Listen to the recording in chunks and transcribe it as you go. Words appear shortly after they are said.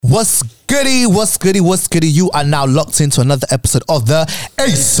What's goody? What's goody? What's goody? You are now locked into another episode of the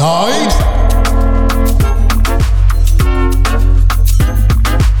A-Side.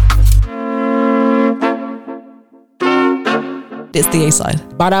 It's the A-Side.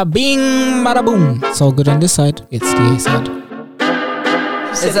 Bada bing, bada boom. It's all good on this side. It's the A-Side.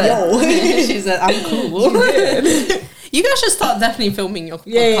 She said, I'm cool. You guys should start definitely filming your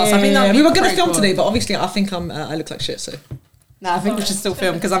podcast. I think we were going to film today, but obviously I think I look like shit, so. Nah, I think we should still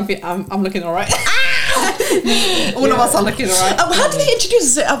film because I'm looking alright. All of us are looking alright. How do they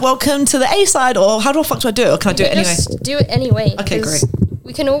introduce it? Welcome to the A-Side, or how the fuck do I do it? Or can I do it anyway? Just do it anyway. Okay, great.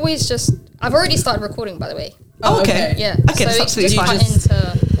 We can always just... I've already started recording, by the way. Oh, okay. Yeah. Okay, so that's absolutely fine. Just cut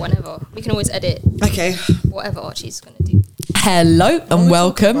into whenever. We can always edit. Okay. Whatever Archie's going to do. Hello and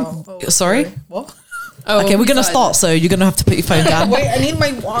welcome. Sorry? What? Okay, we're going to start, so you're going to have to put your phone down. Wait, I need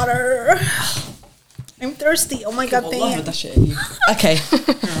my water. I'm thirsty. Oh my god, Okay.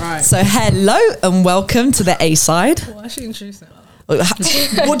 Alright. So hello and welcome to the A-Side. Why should you introduce it?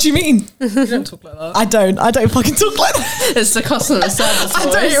 What do you mean? You don't talk like that. I don't fucking talk like that. It's the customer service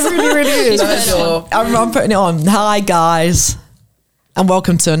voice. It really is. I'm putting it on. Hi guys, and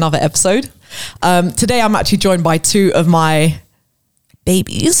welcome to another episode. Today I'm actually joined by two of my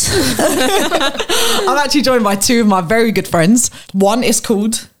babies. I'm actually joined by two of my very good friends. One is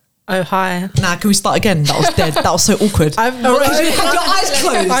called... Oh, hi. Nah, can we start again? That was dead. That was so awkward. I've you had your eyes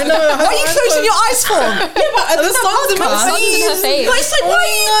closed. I know. What are you closing your eyes for? Yeah, but at the start of the face. But it's like, why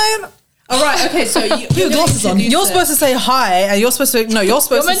are you... Alright, okay, so you Put your glasses on. You're supposed to say hi, and you're supposed to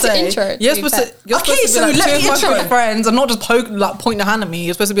You're meant to intro. You're supposed to. You're Okay, supposed to so be like, let me two of my intro. friends, and not just point the hand at me.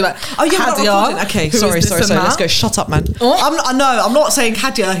 You're supposed to be like, Oh yeah, we're not recording. Hadiyah. Okay, who sorry. is this and Let's that. go. Shut up, man. What? I'm not saying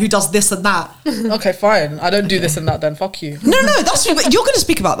Hadiyah who does this and that. Okay, fine. I don't do this and that. Then fuck you. No, that's you're going to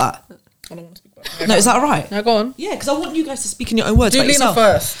speak about that. I don't want to speak about it. No, is that all right? Now go on. Yeah, because I want you guys to speak in your own words. Do about Lina yourself.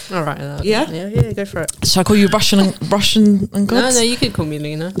 first. All right. Yeah? Yeah. Go for it. Should I call you Russian and gods? No, you could call me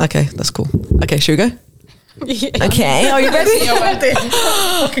Lina. Okay, that's cool. Okay, should we go? Yeah. Okay, are you ready?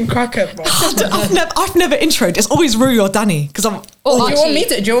 Fucking crackhead, bro. I've never introed. It's always Rui or Danny because I'm. Or Do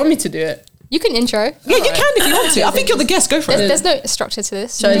you want me to do it? You can intro. Yeah, you can if you want to. I think you're the guest. Go for it. There's no structure to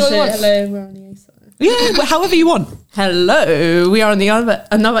this. Shall I Do what say you want. hello? We're on the A-Side. Yeah, well, however you want. Hello, we are on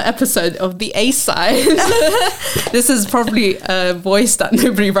another episode of the A-Side. This is probably a voice that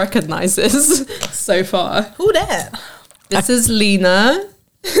nobody recognises so far. Who that? This is Lina.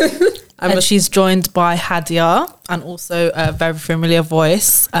 And she's joined by Hadiyah and also a very familiar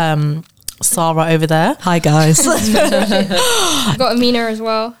voice, Sara over there. Hi guys. You've got Aaminah as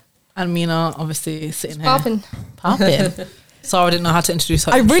well. And Mina obviously sitting here. Popping. Sara didn't know how to introduce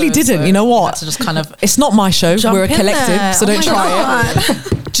her. I really didn't. You know what? To just kind of It's not my show. We're a in collective, there. so Oh don't my try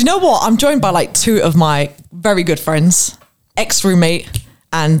it. Do you know what? I'm joined by like two of my very good friends, ex-roommate,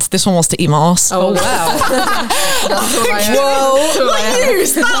 and this one wants to eat my ass. Oh wow! Whoa! What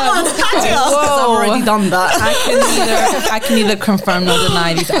use? That one's I've already done that. I can neither confirm nor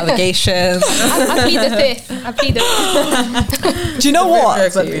deny these allegations. I plead the fifth. Do you know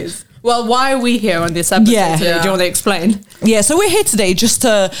what? Well, why are we here on this episode? Yeah. today? Do you want to explain? Yeah, so we're here today just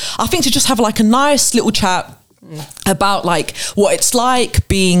to have like a nice little chat about like what it's like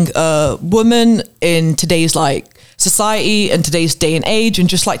being a woman in today's like society and today's day and age, and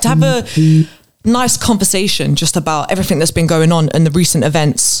just like to have a nice conversation just about everything that's been going on and the recent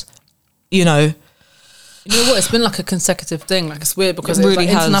events, you know. You know what? It's been like a consecutive thing. Like it's weird because It it was really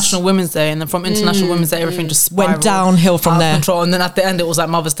like has. International Women's Day, and then from International Women's Day, everything just Went spiraled downhill from out of there. Control, and then at the end, it was like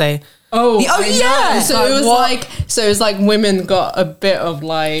Mother's Day. Oh yeah. So it was like women got a bit of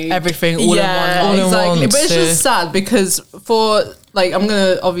like Everything all in one. All in exactly. one, But it's so- just sad because for like I'm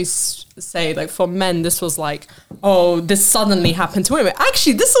gonna obviously say like for men this was like, oh, this suddenly happened to women.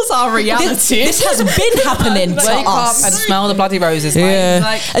 Actually, this was our reality. This has been happening to Wake up us. and smell the bloody roses. Yeah.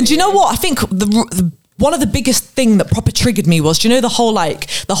 Exactly. And do you know what? I think the one of the biggest thing that proper triggered me was, do you know the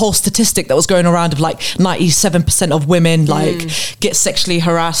whole statistic that was going around of like 97% of women like get sexually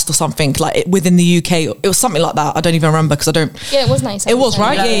harassed or something like within the UK? It was something like that. I don't even remember because I don't. Yeah, it was nice. It was,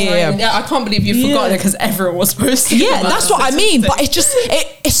 right? Yeah. Yeah, I can't believe you forgot it because everyone was supposed to. Yeah, that's what I mean. But it's just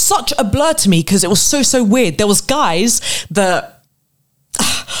it's such a blur to me because it was so weird. There was guys that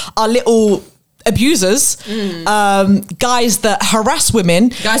are little abusers, guys that harass women,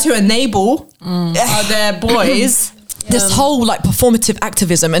 guys who enable are their boys. this whole like performative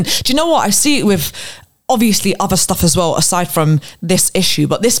activism. And do you know what? I see it with obviously other stuff as well aside from this issue,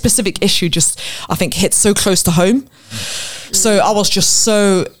 but this specific issue just I think hits so close to home. So I was just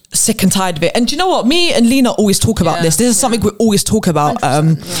so sick and tired of it. And do you know what? Me and Lina always talk about this. This is something we always talk about.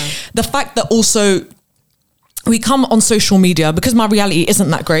 The fact that also we come on social media because my reality isn't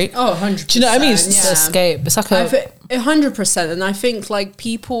that great. Oh, 100%. Do you know what I mean? It's to escape. It's like a 100%. And I think like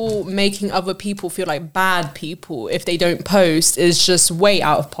people making other people feel like bad people if they don't post is just way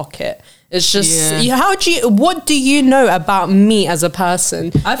out of pocket. It's just what do you know about me as a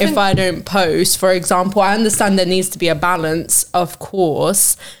person if I don't post? For example, I understand there needs to be a balance, of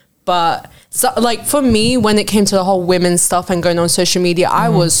course, but so, like for me, when it came to the whole women stuff and going on social media, I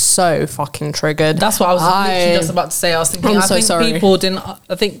was so fucking triggered. That's what I was literally just about to say. I was thinking,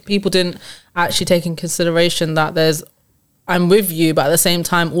 I think people didn't actually take in consideration that I'm with you, but at the same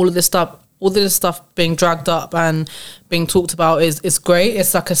time, all of this stuff being dragged up and being talked about is great.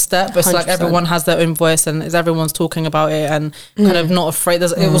 It's like a step. It's 100%. Like everyone has their own voice and everyone's talking about it and kind of not afraid.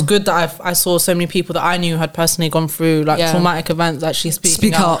 It was good that I saw so many people that I knew had personally gone through like traumatic events actually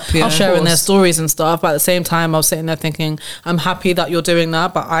speak up, sharing their stories and stuff. But at the same time, I was sitting there thinking, I'm happy that you're doing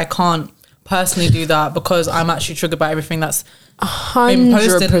that, but I can't personally do that because I'm actually triggered by everything that's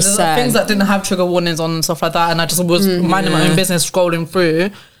 100%. Things that didn't have trigger warnings on and stuff like that, and I just was minding my own business, scrolling through.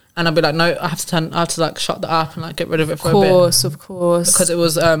 And I'd be like, no, I have to like shut the app and like get rid of it for a bit. Of course. Because it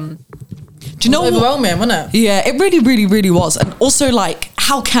was, do you know overwhelming, wasn't it? Yeah, it really, really, really was. And also like,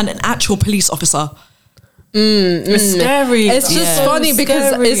 how can an actual police officer... It's scary. It's just funny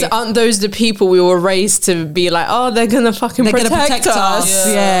because aren't those the people we were raised to be like, oh, they're gonna protect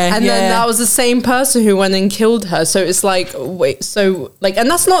us. Yeah. And then that was the same person who went and killed her. So it's like, wait, so like, and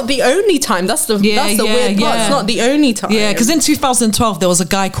that's not the only time. That's the weird part. It's not the only time. Yeah, because in 2012 there was a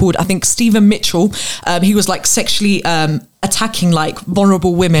guy called, I think, Stephen Mitchell. He was like sexually attacking like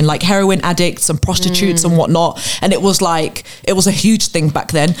vulnerable women, like heroin addicts and prostitutes and whatnot. And it was a huge thing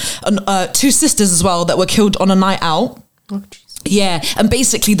back then. And 2 sisters as well that were killed on a night out. Oh, yeah, and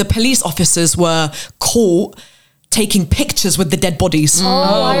basically the police officers were caught taking pictures with the dead bodies.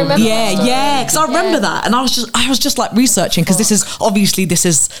 I remember. Yeah, because I remember that, and I was just like researching because this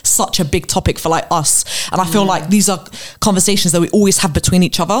is such a big topic for like us, and I feel like these are conversations that we always have between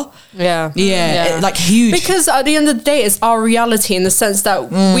each other. Yeah, like huge. Because at the end of the day, it's our reality in the sense that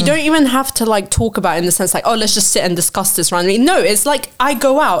we don't even have to like talk about it in the sense like, oh, let's just sit and discuss this randomly. No, it's like I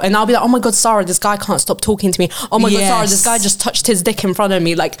go out and I'll be like, oh my god, Sarah, this guy can't stop talking to me. Oh my god, Sarah, this guy just touched his dick in front of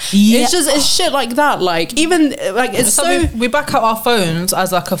me. Like it's shit like that. Like even like it's so we back out our phones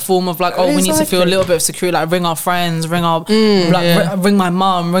as like a form of like, we need to feel a little bit of security, like ring our friends, ring our ring my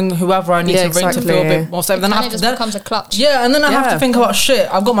mum, ring whoever I need to ring to feel a bit more safe. Then it just becomes a clutch. Yeah, and then I have to think about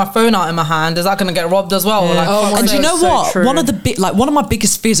shit. I've got my phone out in my hand. Is that going to get robbed as well? Yeah. Like, and do you know what? One of my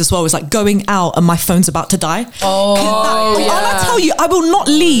biggest fears as well is like going out and my phone's about to die. I tell you, I will not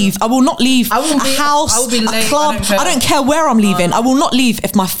leave a house, a club. I don't care where I'm leaving. I will not leave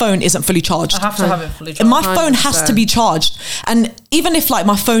if my phone isn't fully charged. I have to have it fully charged. And my phone has to be charged. And even if like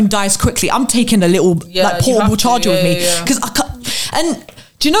my phone dies quickly, I'm taking a little like portable charger with me because I can't. And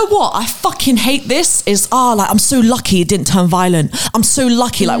do you know what? I fucking hate this. Like I'm so lucky it didn't turn violent. I'm so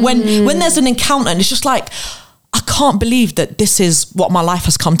lucky. Like when there's an encounter and it's just like, I can't believe that this is what my life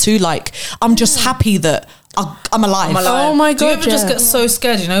has come to. Like I'm just happy that I'm alive. Oh my god! Do you ever just get so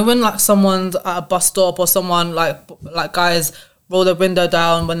scared? You know when like someone's at a bus stop or someone like guys roll the window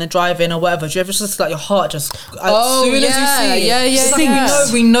down when they're driving or whatever. Do you ever just like your heart just as soon as you see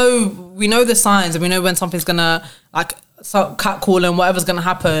it? We know the signs and we know when something's gonna like catcalling, whatever's gonna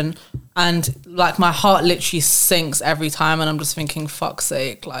happen, and like my heart literally sinks every time, and I'm just thinking, fuck's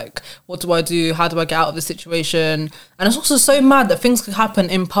sake, like what do I do? How do I get out of this situation? And it's also so mad that things could happen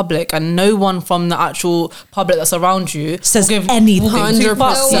in public and no one from the actual public that's around you says anything.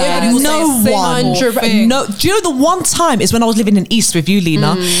 100%. No one. No. Do you know the one time is when I was living in East with you,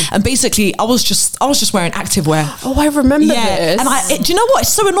 Lina, and basically I was just wearing activewear. Oh, I remember this. And do you know what?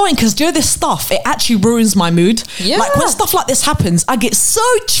 It's so annoying because do you know this stuff? It actually ruins my mood. Yeah. Like when stuff like this happens, I get so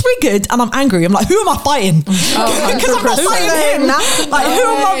triggered and I'm angry. I'm like, who am I fighting? Because I'm not fighting him. Like, who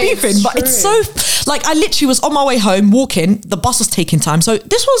am I beefing? But it's so like I literally was on my way home walking. The bus was taking time, so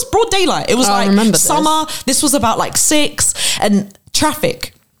this was broad daylight. It was like summer. This was about like 6 and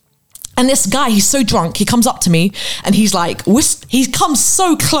traffic. And this guy, he's so drunk, he comes up to me and he's like, he comes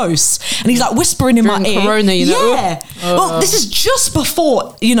so close and he's like whispering in my ear. Corona, you know? Yeah. Well, this is just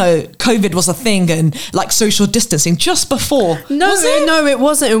before, COVID was a thing and like social distancing, just before. No, it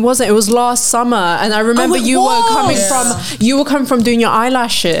wasn't. It was last summer. And I remember you were coming from doing your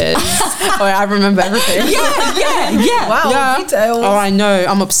eyelashes. I remember everything. Yeah. Wow, details. Oh, I know.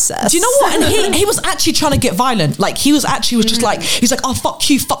 I'm obsessed. Do you know what? And he was actually trying to get violent. Like he was just like, he's like, oh, fuck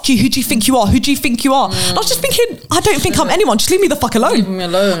you. Who do you think you are? Who do you think you are? And I was just thinking, I don't think I'm anyone. Just leave me the fuck alone. Leave me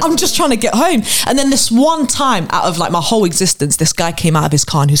alone. I'm just trying to get home. And then this one time out of like my whole existence, this guy came out of his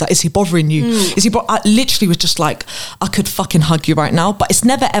car and he was like, is he bothering you? Is he I literally was just like, I could fucking hug you right now. But it's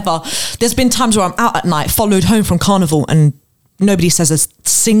never ever, there's been times where I'm out at night, followed home from carnival, and nobody says a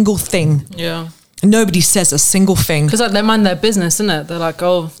single thing. Yeah. Nobody says a single thing. Because like, they mind their business, innit? They're like,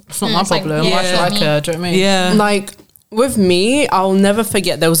 oh, it's not my problem. Why should I care? Do you know what I mean? Yeah. Like, with me, I'll never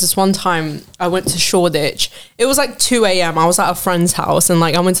forget, there was this one time I went to Shoreditch. It was like 2 a.m. I was at a friend's house and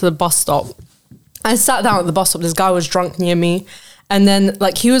like I went to the bus stop. I sat down at the bus stop. This guy was drunk near me. And then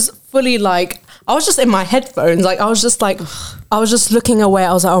like he was fully like, I was just in my headphones. Like I was just looking away.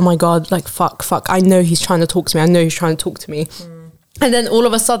 I was like, oh my God, like fuck. I know he's trying to talk to me. And then all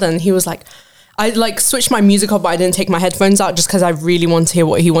of a sudden he was like, I like switched my music off, but I didn't take my headphones out just because I really want to hear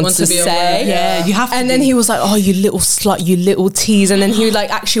what he wants to say. Yeah, you have to. And then he was like, oh, you little slut, you little tease. And then he like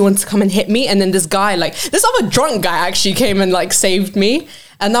actually wanted to come and hit me. And then this guy, like this other drunk guy actually came and like saved me.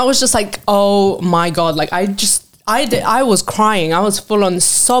 And I was just like, oh my God. Like I was crying. I was full on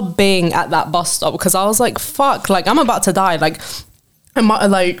sobbing at that bus stop because I was like, fuck, like I'm about to die. Like, I'm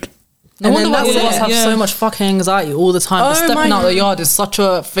like... No wonder why all of us have so much fucking anxiety all the time. But stepping out the yard is such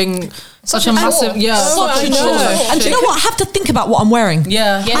a thing, such a massive, such a chore. And do you know what? I have to think about what I'm wearing.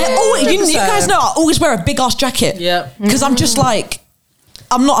 Yeah. I always, you guys know, I always wear a big ass jacket. Yeah. Because I'm just like,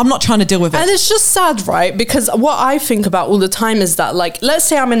 I'm not trying to deal with it. And it's just sad, right? Because what I think about all the time is that, like, let's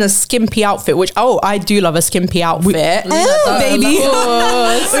say I'm in a skimpy outfit, which, I do love a skimpy outfit. Baby. We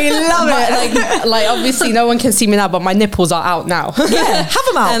love it. Like, obviously, no one can see me now, but my nipples are out now. Yeah, have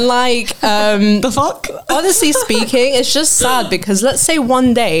them out. And like, the fuck? honestly speaking, it's just sad because let's say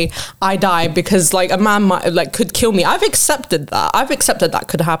one day I die because like a man might could kill me. I've accepted that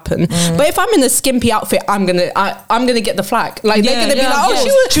could happen. But if I'm in a skimpy outfit, I'm gonna get the flack. Like they're gonna be like,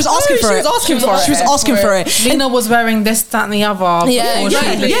 oh, she was asking for it. She was asking for it. Lina was wearing this, that, and the other. Yeah,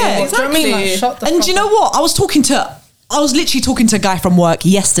 exactly. Yeah, exactly. Do you know what I mean? Like, shut the and fuck do you know what? I was literally talking to a guy from work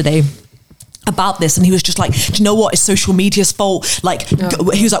yesterday about this, and he was just like, do you know what? It's social media's fault. Like, he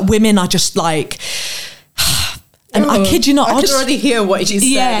was like, women are just like... And I kid you not, I could already hear what he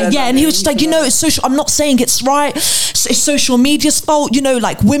said. Yeah, and he was just like, it's social. I'm not saying it's right. It's social media's fault.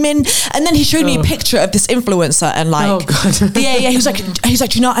 Like women. And then he showed me a picture of this influencer, and like, oh God. yeah. He was like,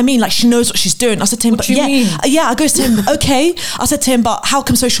 do you know what I mean? Like, she knows what she's doing. I said to him, what do you mean? I goes to him, okay. I said to him, but how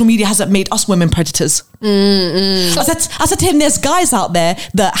come social media hasn't made us women predators? I said to him, there's guys out there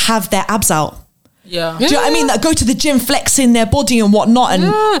that have their abs out. Yeah. Do you know what I mean? That go to the gym flexing their body and whatnot, and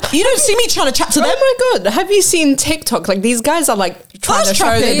you don't see me trying to chat to them. Oh my God, have you seen TikTok? Like these guys are like trying to show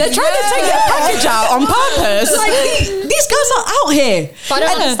they're trying to take their package out on purpose. Like these guys are out here. But I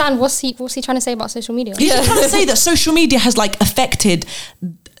don't understand what's he trying to say about social media? He's just trying to say that social media has like affected,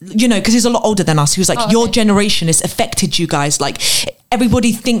 because he's a lot older than us. He was like, your generation has affected you guys. Like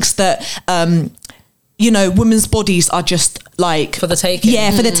everybody thinks that women's bodies are just like for the taking.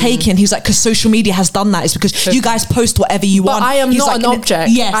 Yeah, for the taking. He's like, because social media has done that. It's because you guys post whatever you want. But I am not an object.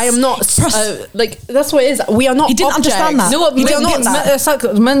 Yes, I am not. That's what it is. We are not. He didn't objects. understand that. You know what? He didn't get that. It's like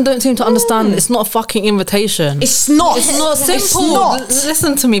men don't seem to understand. It's not a fucking invitation. It's not. It's not simple. It's not.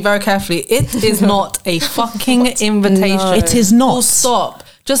 Listen to me very carefully. It is not a fucking invitation. No. It is not. Full stop.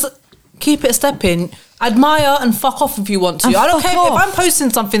 Just keep it stepping. Admire and fuck off if you want to. I don't care if I'm posting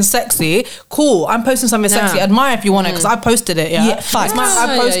something sexy. Cool, I'm posting something sexy. Admire if you want it because I posted it. Yeah, facts.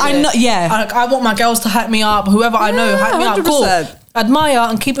 I posted it. I know. Yeah, I want my girls to hype me up. Whoever I know, hype me up. Cool. Admire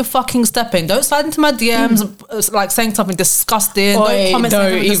and keep it fucking stepping. Don't slide into my DMs like saying something disgusting. Don't comment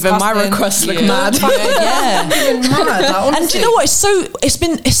something disgusting. My requests look mad. Even mad. Like, and do you know what?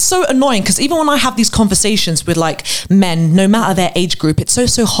 It's so annoying because even when I have these conversations with like men, no matter their age group, it's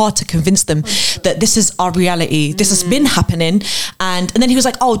so hard to convince them that this is our reality. This has been happening. And then he was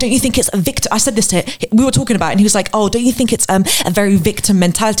like, oh, don't you think it's a victim? I said this to him. We were talking about it, and he was like, oh, don't you think it's a very victim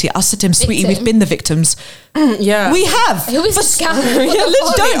mentality? I said to him, sweetie, we've been the victims. Yeah, we have. Who is this guy?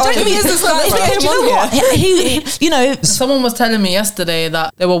 Don't be this guy. Do you know what? Someone was telling me yesterday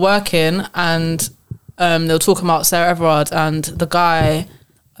that they were working and they were talking about Sarah Everard, and the guy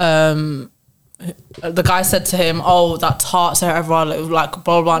said to him, "Oh, that tart Sarah Everard, like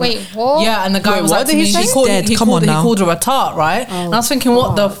blah blah." Wait, what? Yeah, and the guy was like, he called her a tart, right? And I was thinking,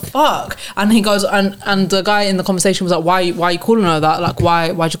 what the fuck? And he goes, and the guy in the conversation was like, why are you calling her that? Like,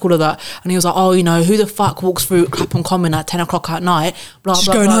 why'd you call her that? And he was like, oh, who the fuck walks through Clapham Common at 10 o'clock at night? Blah, she's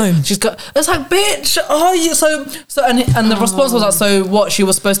blah, going blah. home. It's like, bitch. Oh, you so and the response was like, so what? She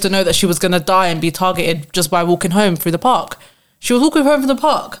was supposed to know that she was gonna die and be targeted just by walking home through the park. She was walking home from the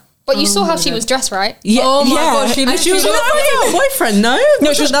park. But you saw how she was dressed, right? Yeah. Oh my God, she was on the phone to her boyfriend, no?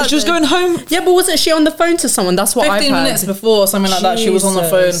 No, she was going home. Yeah, but wasn't she on the phone to someone? That's what I've 15 heard. minutes before or something like that, she was on the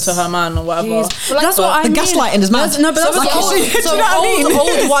phone to her man or whatever. Well, like, That's what I mean. gaslighting is mad. No, but that's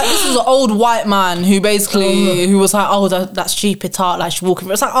old white. This was an old white man who basically who was like, oh, that's stupid tart. Like she's walking.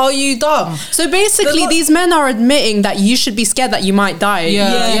 It's like, are you dumb? So basically, these men are admitting that you should be scared that you might die.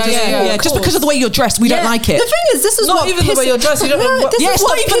 Yeah. Just because of the way you're dressed, we don't like it. The thing is, this is Not what even the way you're dressed. You don't know what, it's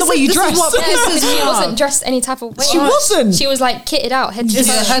not even the way you dress. She wasn't dressed any type of way. She wasn't. She was like kitted out, head to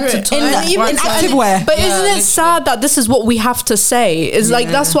toe. head to toe. In active wear. But isn't it sad that this is what we have to say? It's like,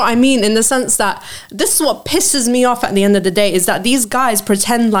 that's what I mean, in the sense that this is what pisses me off at the end of the day, is that these guys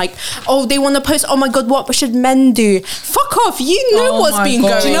pretend like, oh, they want to post, oh my God, what should men do? Fuck off. You know what's been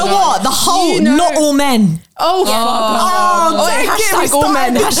going on. Do you know what? The whole, not all men. Oh, hashtag all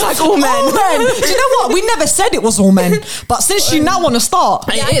men. Hashtag all men. Do you know what? We never said it was all men. But since you now want to start,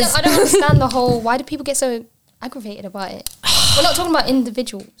 Yeah, I don't understand the whole, why do people get so aggravated about it? We're not talking about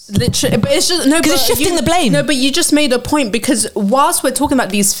individuals. Literally, but it's just because it's shifting the blame. No, but you just made a point, because whilst we're talking about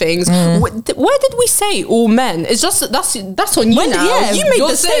these things, where did we say all men? It's just that's on you now. Yeah, you made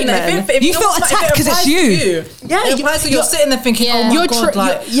the statement. If you felt attacked because it's you. You're sitting there thinking, oh my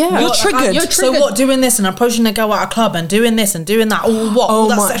God, you're triggered. You're triggered. So what? Doing this and approaching a girl at a club and doing this and doing that. All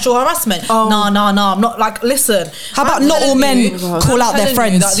that sexual harassment. No, I'm not. Like, listen. How about not all men call out their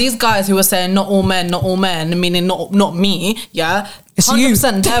friends? That these guys who are saying not all men, meaning not me. Yeah, it's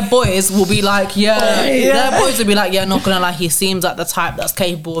 100%. you. Their boys will be like, their boys will be like, not gonna lie, he seems like the type that's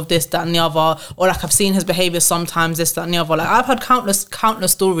capable of this, that, and the other, or like I've seen his behavior sometimes, this, that, and the other. Like I've had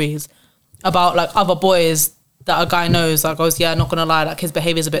countless stories about like other boys that a guy knows, like goes, not gonna lie, like his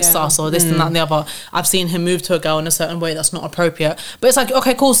behavior is a bit sus, or this and that and the other. I've seen him move to a girl in a certain way that's not appropriate, but it's like,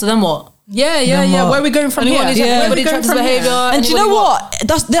 okay, cool. So then what? Yeah. Where are we going from here? Anybody checks his behavior. And do you know what?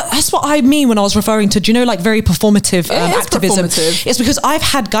 That's what I mean when I was referring to, do you know, like very performative activism. It's because I've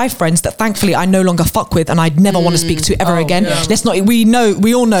had guy friends that thankfully I no longer fuck with and I'd never want to speak to ever again. Yeah.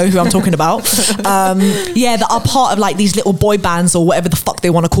 We all know who I'm talking about. That are part of like these little boy bands or whatever the fuck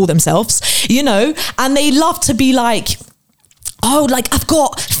they want to call themselves, you know, and they love to be like, oh, like I've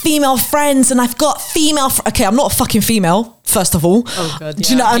got female friends and I've got okay, I'm not a fucking female, first of all. Oh God,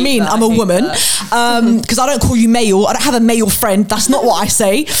 do you know what I mean? I'm a woman. Because I don't call you male. I don't have a male friend. That's not what I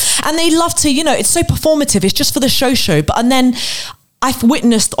say. And they love to, you know, it's so performative. It's just for the show. And then I've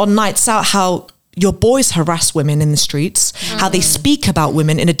witnessed on nights out how your boys harass women in the streets, how they speak about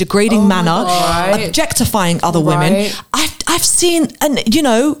women in a degrading manner, objectifying other women. I've seen, and you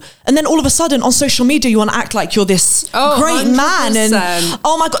know, and then all of a sudden on social media you want to act like you're this great 100%. Man, and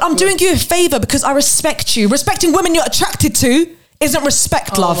oh my God, I'm doing you a favor because I respect you. Respecting women you're attracted to isn't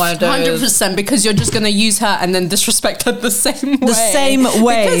respect, love. 100%, because you're just going to use her and then disrespect her the same way. The same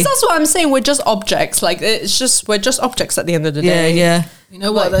way. Because that's what I'm saying. We're just objects. Like, we're just objects at the end of the day. Yeah. You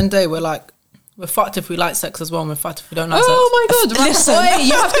know what? At the end of the day, we're fucked if we like sex as well, and we're fucked if we don't like sex. Oh my God! Listen,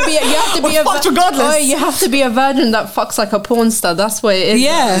 you have to be regardless. You have to be a virgin that fucks like a porn star. That's what it is.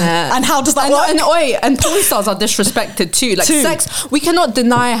 Yeah. And how does that work? And porn stars are disrespected too. Like sex, we cannot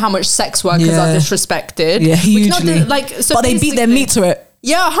deny how much sex workers are disrespected. Yeah, hugely. But they beat their meat to it.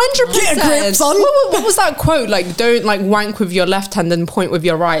 Yeah, 100%. Get a grip, son. What was that quote? Like, don't like wank with your left hand and point with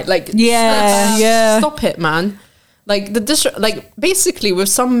your right. Like, stop it, man. Like basically with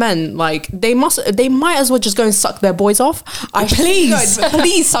some men, like they might as well just go and suck their boys off. Please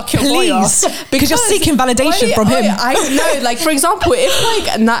suck your boy off, because you're seeking validation from him. I know, like for example, if like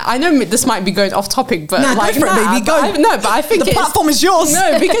I know this might be going off topic, but like, go for it, baby, go. But I think the platform is yours.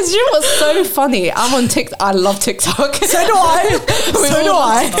 No, because you know what's so funny? I'm on TikTok. I love TikTok. So do I. So do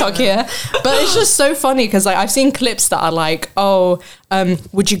I. TikTok here, but it's just so funny because like I've seen clips that are like,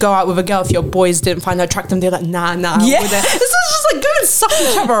 would you go out with a girl if your boys didn't find her attractive? They're like, nah. Yeah. This is just like, go and suck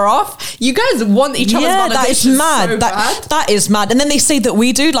each other off. You guys want each other's validation. That is mad. So bad. That is mad. And then they say that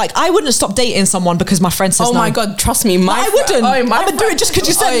we do. Like, I wouldn't stop dating someone because my friend says no. Oh my God, trust me. I wouldn't. I would do it just because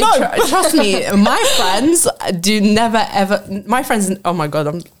you said no. Trust me, my friends do never ever. My friends. Oh my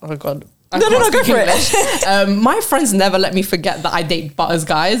God. No, go for it. My friends never let me forget that I date butters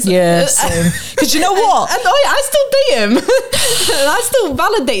guys. Yeah, same. Because you know what? And I still date him. And I still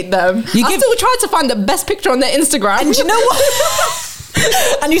validate them. I still try to find the best picture on their Instagram. And you know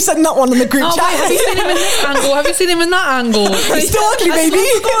what? And you sent that one on the group chat. Have you seen him in this angle? Have you seen him in that angle? He's still ugly, baby.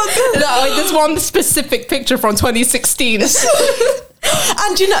 There's one specific picture from 2016.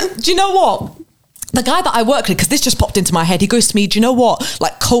 And do you know what? The guy that I work with, because this just popped into my head, he goes to me, do you know what?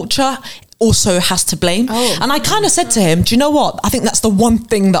 Like culture also has to blame. And I kind of said to him, do you know what? I think that's the one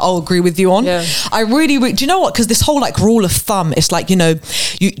thing that I'll agree with you on. Yeah. I really, do you know what? Because this whole like rule of thumb, it's like, you know,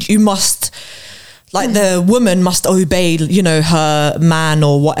 you must, like the woman must obey, you know, her man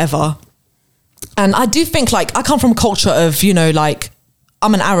or whatever. And I do think like, I come from a culture of, you know, like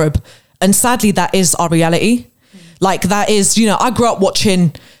I'm an Arab, and sadly that is our reality. Like that is, you know, I grew up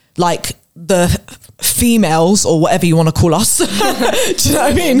watching like the females or whatever you want to call us. Do you know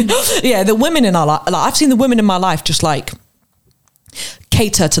what I mean? Yeah, the women in our life, like I've seen the women in my life just like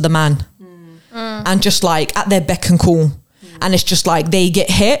cater to the man and just like at their beck and call. And it's just like they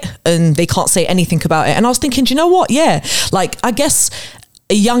get hit and they can't say anything about it. And I was thinking, do you know what? Yeah, like I guess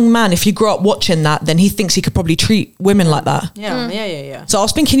a young man, if you grow up watching that, then he thinks he could probably treat women like that. Yeah. So I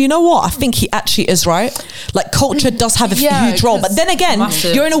was thinking, you know what? I think he actually is right. Like culture does have a huge role, but then again,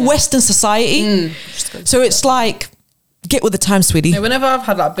 you're in a Western society, so it's like get with the time, sweetie. Yeah, whenever I've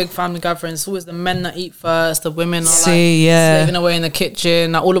had like big family gatherings, it's always the men that eat first, the women are slaving away in the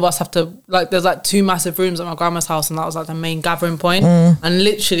kitchen. Like, all of us have to like. There's like 2 massive rooms at my grandma's house, and that was like the main gathering point. And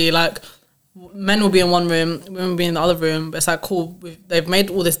literally, like, men will be in one room, women will be in the other room. But it's like, cool, they've made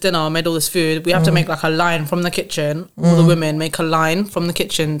all this dinner, made all this food. We have to make like a line from the kitchen. All the women make a line from the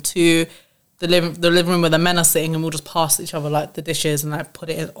kitchen to the living room where the men are sitting, and we'll just pass each other like the dishes and like put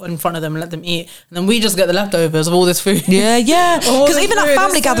it in front of them and let them eat. And then we just get the leftovers of all this food. Yeah. Because even at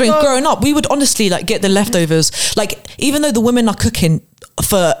family gatherings growing up, we would honestly like get the leftovers. Like even though the women are cooking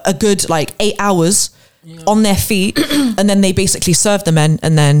for a good like 8 hours on their feet, and then they basically serve the men,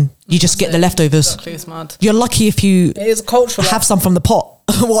 and then you just get the leftovers. Exactly, it's mad. You're lucky if you It is cultural. have some from the pot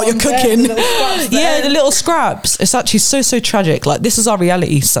while you're cooking. The little scraps. It's actually so tragic. Like this is our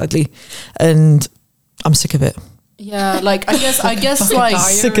reality, sadly, and I'm sick of it. Yeah, like I guess like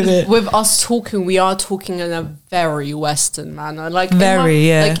sick of it. With us talking, we are talking in a very Western manner. Like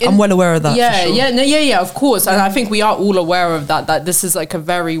I'm well aware of that. Yeah, of course. And I think we are all aware of that. That this is like a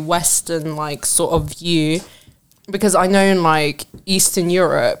very Western like sort of view, because I know in like Eastern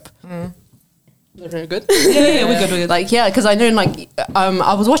Europe. We're good. Yeah, we're good. Like, because I know in like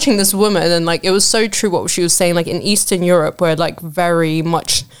I was watching this woman, and like it was so true what she was saying. Like in Eastern Europe, we're like very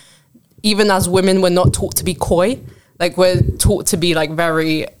much, even as women, we're not taught to be coy. Like we're taught to be like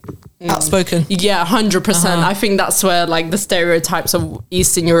very outspoken. Yeah, 100%. I think that's where like the stereotypes of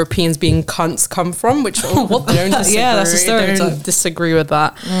Eastern Europeans being cunts come from, which what they don't disagree. Yeah, that's a stereotype. Don't disagree with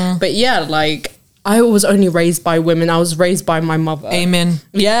that. But yeah, like I was only raised by women. I was raised by my mother. Amen.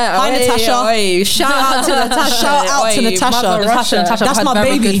 Yeah. Hi, Natasha. Shout out to Natasha. Shout out to Natasha. Natasha. That's my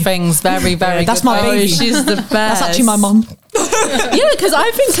very baby. Good things. Very that's good my things. baby. She's the best. That's actually my mum. Yeah, because I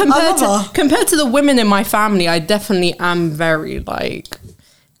think compared to the women in my family, I definitely am very like.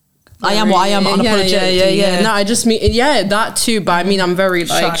 I am what I am unapologetically. Yeah. No, I just mean that too. But I mean, I'm very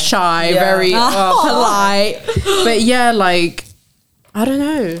like shy very polite. But yeah, like. I don't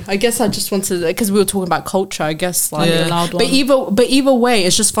know. I guess I just wanted, because we were talking about culture, I guess like but either way,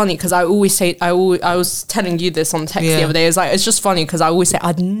 it's just funny because I always say I was telling you this on text the other day. It's just funny because I always say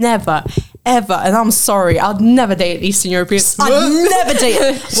I'd never ever, and I'm sorry, I'd never date an Eastern European. I'd never date.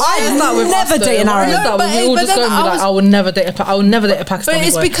 Why is that with never date an Arab? We all just go and be like, I will never date a Pakistani. But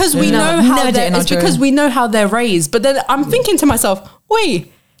it's because we know how because we know how they're raised. But then I'm thinking to myself, wait,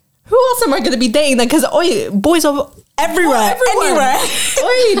 who else am I going to be dating then? Because boys are everywhere.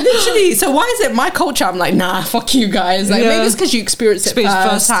 Literally. So why is it my culture? I'm like, nah, fuck you guys. Like maybe it's because you experience it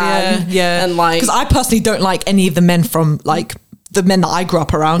firsthand. Yeah. And like, because I personally don't like any of the men from like the men that I grew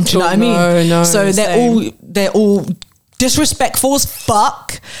up around. Do you know what I mean? No. So they're all disrespectful as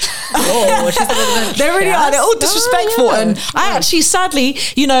fuck. They really are. They're all disrespectful, and I actually, sadly,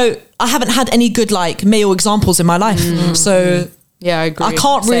 I haven't had any good like male examples in my life. So. Yeah, I agree. I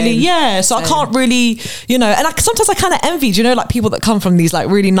can't really, I can't really, and sometimes I kind of envy, like people that come from these like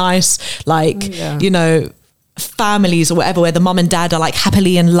really nice, like, families or whatever, where the mum and dad are like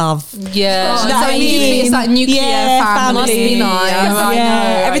happily in love. Yeah. It's that nuclear family. Must be nice. I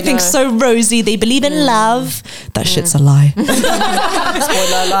know, everything's so rosy. They believe in love. That shit's a lie. Spoiler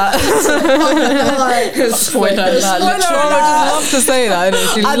alert. I just love to say that.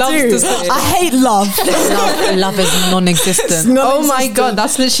 She loves to say I hate love. Love is non-existent. Oh my God,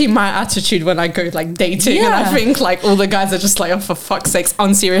 that's literally my attitude when I go like dating, and I think like all the guys are just like, oh, for fuck's sakes,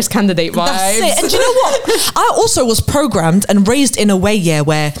 unserious candidate vibes. That's it. And do you know what? I also was programmed and raised in a way,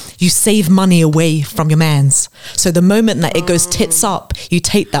 where you save money away from your mans. So the moment that it goes tits up, you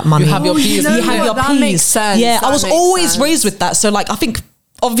take that money. You have your peas. That makes sense. Yeah, I was always raised with that. So like, I think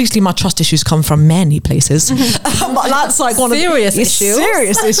obviously my trust issues come from many places, but that's like one serious of issues.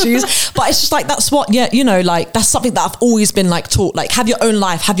 Serious issues. But it's just like that's what, like that's something that I've always been like taught. Like, have your own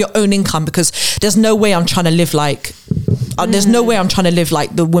life, have your own income, because there's no way I'm trying to live like. There's no way I'm trying to live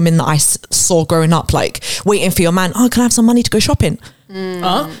like the women that I saw growing up, like waiting for your man. Oh, can I have some money to go shopping?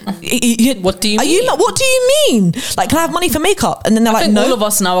 What do you mean? What do you mean? Like, can I have money for makeup? And then they're like, no. All of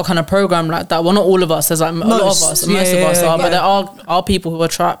us now are kind of programmed like that. Well, not all of us. There's like most of us are, but there are people who are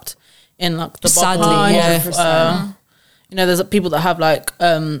trapped in like the bubble. There's people that have like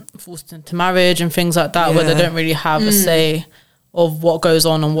forced into marriage and things like that, where they don't really have a say of what goes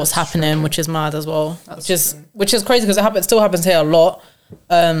on and what's happening, which is mad as well. Which is crazy because it still happens here a lot.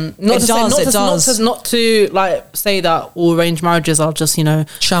 Not to like say that all arranged marriages are just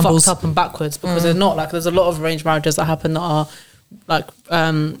shambles, fucked up and backwards, because they're not. Like, there's a lot of arranged marriages that happen that are like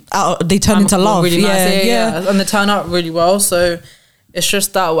they turn into love, really nice, and they turn out really well. So it's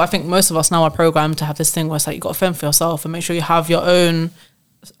just that I think most of us now are programmed to have this thing where it's like, you got to fend for yourself and make sure you have your own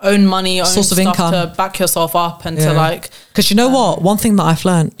money, your source own of stuff income to back yourself up and to like. Because you know what? One thing that I've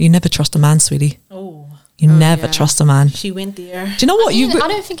learned: you never trust a man, sweetie. You never trust a man. She went there. Do you know what? I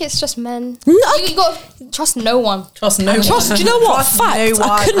don't think it's just men. No, you got to trust no one. Do you know what? Fact,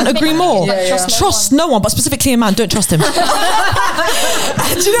 I couldn't agree more. Trust no one, but specifically a man. Don't trust him. Do you know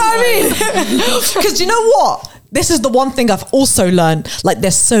what I mean? Because do you know what? This is the one thing I've also learned. Like, they're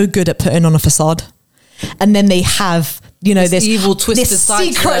so good at putting on a facade, and then they have. This evil twisted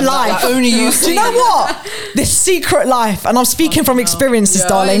secret life. Only you see. Do you know what? This secret life, and I'm speaking from experiences,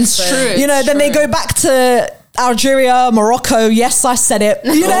 darling. It's true. Then they go back to Algeria, Morocco. Yes, I said it.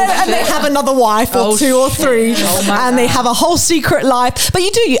 And they have another wife or two or three, and they have a whole secret life. But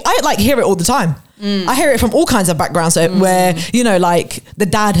I like hear it all the time. I hear it from all kinds of backgrounds where like the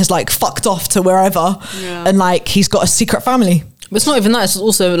dad has like fucked off to wherever, and like he's got a secret family. But it's not even that. It's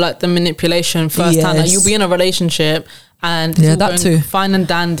also like the manipulation firsthand. Like, you'll be in a relationship and that too, fine and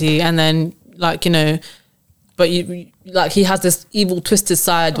dandy, and then like but you like, he has this evil twisted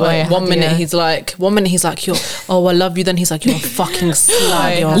side where one minute he's like, you're, I love you, then he's like, you're a fucking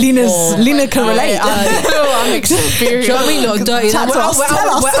slag. Lina can relate. I'm experienced. Do you know what I mean? Look, dirty. We're out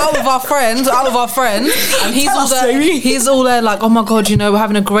with our friends, and he's all there like, oh my god, we're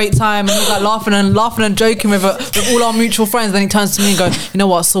having a great time, and he's like laughing and joking with all our mutual friends. Then he turns to me and goes, you know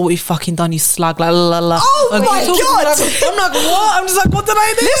what? I saw what you fucking done, you slag. Like, la la la. Oh my god! I'm like, what? I'm just like, what did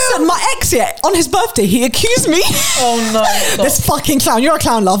I do? Listen, my ex on his birthday, he accused me. Oh no! This fucking clown. You're a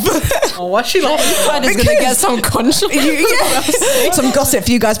clown, love. Oh, why's she laughing? He's gonna get some some gossip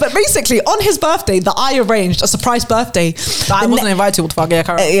for you guys. But basically, on his birthday, that I arranged a surprise birthday. I wasn't invited to. What the fuck? Yeah,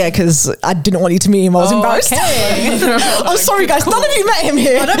 yeah, because I didn't want you to meet him. I was embarrassed. Okay. I'm sorry, guys. Cool. None of you met him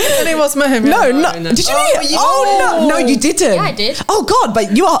here. I don't think any of us met him. No. Did you meet him? No, you didn't. Yeah, I did. Oh God,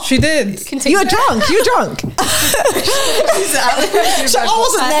 but you are. She did. You were drunk. So I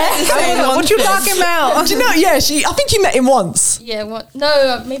wasn't there. What you talking about? Do you know? Yeah, I think you met him once. Yeah, what?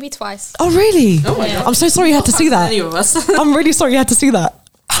 No, maybe twice. Oh, really? Oh my God. I'm so sorry you had to see that. I'm really sorry you had to see that.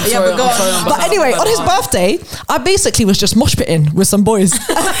 But anyway, on his birthday, I basically was just mosh pitting with some boys.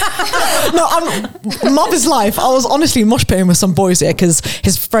 No, I'm mother's life. I was honestly mosh pitting with some boys here because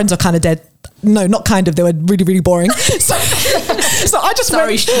his friends are kind of dead. No, not kind of. They were really, really boring. So I just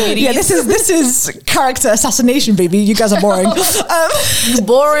went. Yeah, this is character assassination, baby. You guys are boring.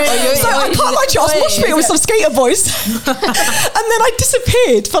 Boring. So I can't lie to you. I was mosh pitting with some skater boys, and then I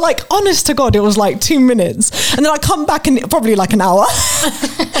disappeared for like, honest to God, it was like 2 minutes, and then I come back in probably like an hour.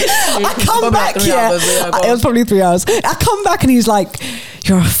 I come back, it was probably 3 hours. I come back and he's like,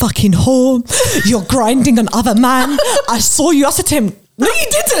 "You're a fucking whore. You're grinding on other man. I saw you." I said to him, "No, you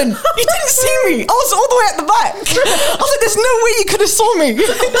didn't. You didn't see me. I was all the way at the back." I was like, "There's no way you could have saw me."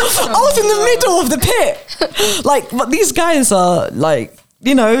 I was in the middle of the pit. Like, but these guys are like,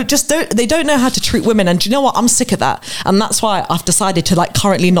 just don't know how to treat women. And do you know what? I'm sick of that. And that's why I've decided to like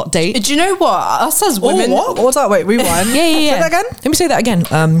currently not date. Do you know what? Us as women. What was that? Wait, rewind. Yeah. Say that again? Let me say that again.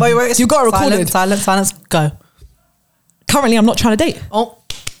 Wait. You got it recorded. Silence. Go. Currently, I'm not trying to date. Oh.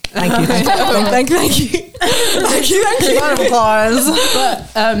 Thank you. Thank you. Round of applause. But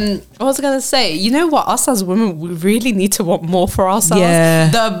I was gonna say, you know what? Us as women, we really need to want more for ourselves. Yeah.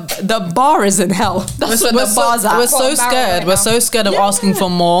 The bar is in hell. That's where the bar's at. We're so scared. We're so scared of asking for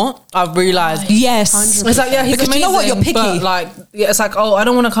more. I've realized. Yes. 100%. It's like, yeah, he's because amazing. You know what? You're picky. But like, it's like, oh, I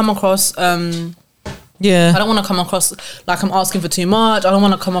don't want to come across. I don't want to come across like I'm asking for too much. I don't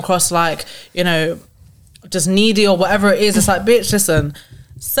want to come across like, just needy or whatever it is. It's like, bitch, listen.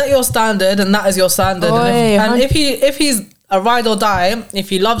 Set your standard, and that is your standard. And if he's a ride or die. If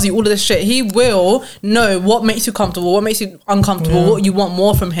he loves you, all of this shit, he will know what makes you comfortable, what makes you uncomfortable, what you want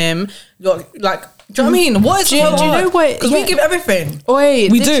more from him. Like, do you know what I mean? What is do you know what? Because we give everything. We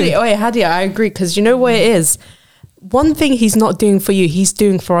do. Hadiyah, I agree. Because you know what it is. One thing he's not doing for you, he's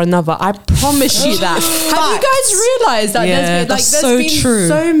doing for another. I promise you that. Have you guys realized that there's been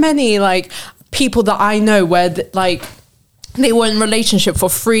so many like people that I know where like they were in a relationship for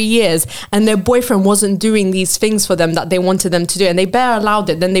 3 years and their boyfriend wasn't doing these things for them that they wanted them to do, and they bare allowed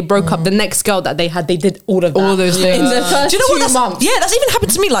it. Then they broke up. The next girl that they had, they did all of that. All those things in the first 2 months. Yeah, that's even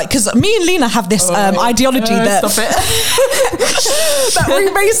happened to me. Like, because me and Lina have this ideology that that we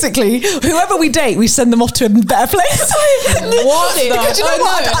basically, whoever we date, we send them off to a better place. What? Because you know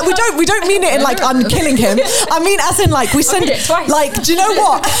what? We don't mean it in like I'm killing him. I mean as in like we send like, do you know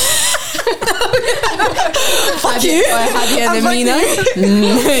what? Fuck you. Aaminah. Do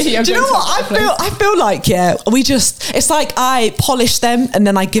you know what? I feel like it's like I polish them and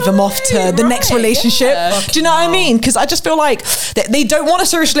then I give them off to the next relationship. Do you know what I mean? Because I just feel like they don't want a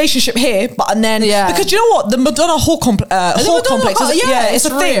serious relationship here, because you know what, the Madonna whole complex. It's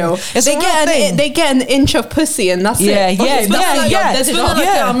a real thing. They get an inch of pussy and that's it.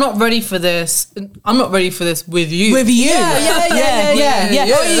 I'm not ready for this. I'm not ready for this with you. With you. Yeah.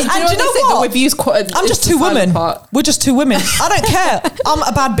 And do you know what? With you's quite. I'm just two women. We're just two women. I don't care. I'm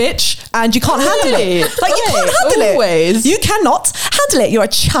a bad bitch and you can't handle it. Like, you can't handle it. You cannot handle it. You're a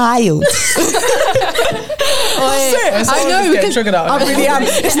child. I know. Because triggered out. I really am.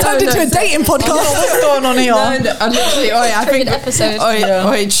 It's turned into a dating podcast. What's going on here? I literally, I think episode.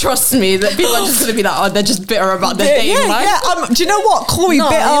 Trust me, that people are just going to be like, they're just bitter about their dating life. Do you know what? Call me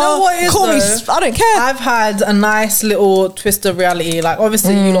bitter. You know what it is, call me. I don't care. I've had a nice little twist of reality. Like,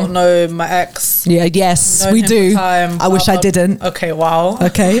 obviously, you don't know my ex. Yeah. Yes, we do. I wish I didn't. Okay. Wow.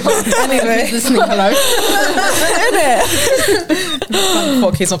 Okay. Anyway, listening. Hello. Innit?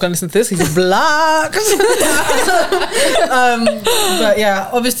 Fuck, he's not going to listen to this. He's black. But yeah,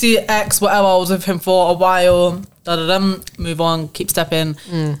 obviously ex, whatever, I was with him for a while, move on, keep stepping.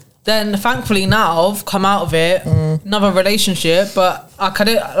 Then thankfully now I've come out of it, another relationship, but I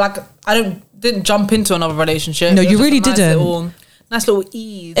didn't jump into another relationship. No, you really didn't. Nice little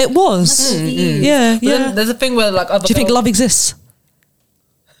ease. It was. Yeah. Then there's a thing where like other. Do you think love exists?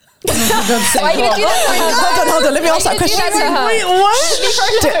 Why are you gonna do that? Hold on. Let me ask that question. Wait, what?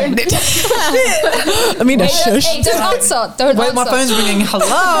 Aaminah, shush. Hey, don't answer. Don't Wait, answer. my phone's ringing. Hello.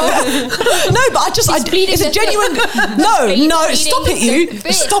 No, but it's a genuine. No, stop it, you.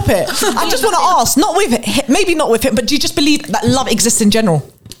 Stop it. I just want to ask. Not with him, maybe not with him, but do you just believe that love exists in general?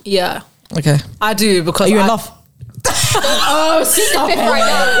 Yeah. Okay. I do because. Are you in love? Stop it right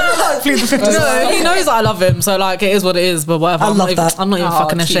now. Please, the 50. No, he knows that I love him, so like it is what it is. But whatever, I'm not even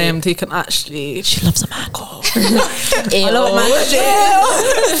fucking cute. ashamed. He can actually. She loves a man. I love a man.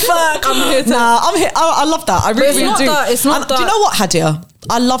 Fuck. I'm here. I'm here. I love that. I really do. It's not that. Do you know what, Hadiyah?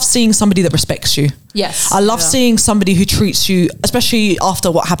 I love seeing somebody that respects you. Yes. I love seeing somebody who treats you, especially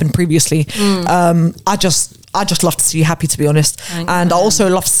after what happened previously. I just love to see you happy, to be honest. And I also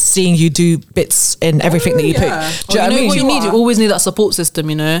love seeing you do bits in everything that you put. Do you know what I mean? You always need that support system,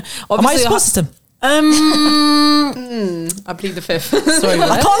 you know. Am I a support system? I plead the fifth. Sorry,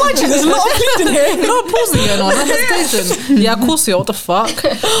 I can't lie to you. There's a lot of pleading here. No pausing going on. Hesitation. Yeah, of course you. What the fuck?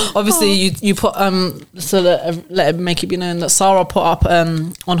 Obviously, you put so let it make it be known that Sara put up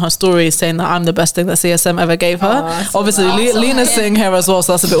on her story saying that I'm the best thing that CSM ever gave her. Obviously, Lina's sitting here as well,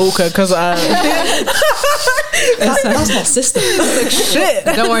 so that's a bit awkward because that's my sister. Shit.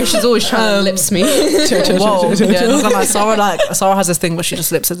 Don't worry, she's always trying to lips me. Whoa. Yeah, Sara has this thing where she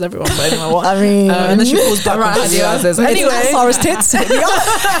just lip says everyone. But anyway, what? I mean, and then she pulls back and realizes. Anyway, Sara's tits.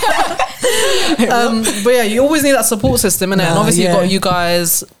 But yeah, you always need that support system, innit? And obviously you've got you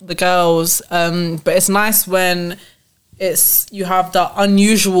guys, the girls. But it's nice when you have that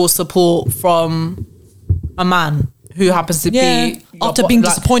unusual support from a man who happens to be after being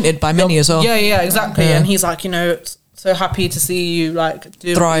disappointed by many as well. Yeah, exactly. And he's like, so happy to see you like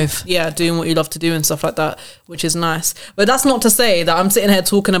thrive. Doing what you love to do and stuff like that, which is nice. But that's not to say that I'm sitting here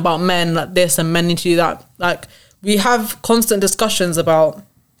talking about men like this and men need to do that. Like, we have constant discussions about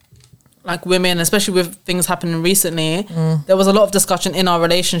like women, especially with things happening recently. There was a lot of discussion in our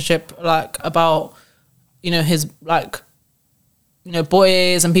relationship, like about, his like,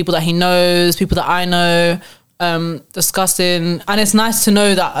 boys and people that he knows, people that I know, discussing. And it's nice to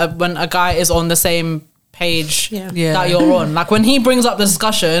know that when a guy is on the same page that you're on, like when he brings up the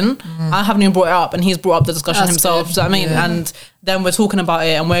discussion, I haven't even brought it up and he's brought up the discussion himself. Do you know what I mean? And then we're talking about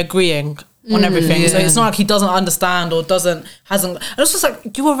it and we're agreeing on everything. So it's not like he doesn't understand or hasn't. And it's just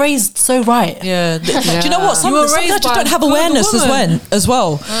like, you were raised so right. Yeah. Do you know what? Some guys just don't have awareness as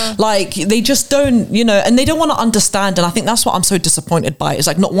well. Like they just don't, and they don't want to understand. And I think that's what I'm so disappointed by. It's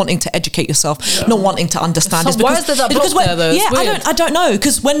like not wanting to educate yourself, not wanting to understand. Why is there that block there though? I don't know.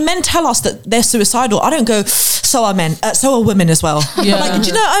 Because when men tell us that they're suicidal, I don't go, so are men, so are women as well. Yeah. Like, do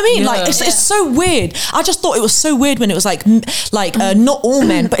you know what I mean? Like it's so weird. I just thought it was so weird when it was like not all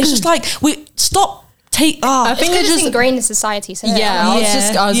men, but it's just like we stop. I think it's just ingrained in society. So I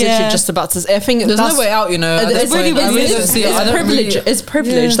was literally just about to say. I think there's no way out. It's really privilege. It's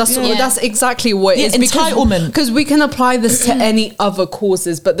privilege. That's exactly what it is. Entitlement. Because we can apply this to any other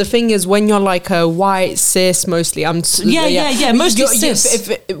causes, but the thing is, when you're like a white cis, mostly mostly cis.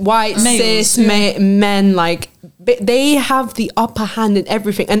 If white cis men like. They have the upper hand in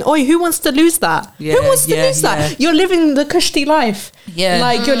everything, and who wants to lose that? Who wants to lose that? You're living the cushy life.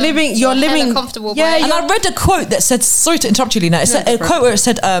 Like you're living comfortable. And I read a quote that said, sorry to interrupt you, Lina. It said a quote where it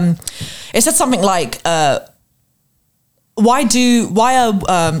said something like, why do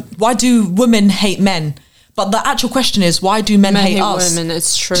women hate men? But the actual question is, why do men hate us? Women,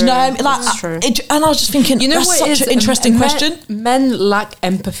 it's true. Do you know what I mean? Like, it's true. And I was just thinking, that's such an interesting question. Men lack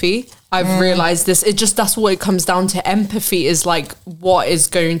empathy. I've realized this. That's what it comes down to. Empathy is like what is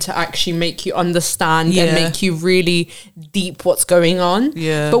going to actually make you understand and make you really deep what's going on.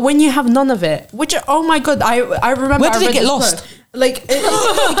 Yeah. But when you have none of it, which, oh my God, I remember. Where did it get lost? Like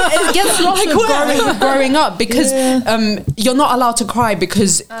it gets lost growing up because you're not allowed to cry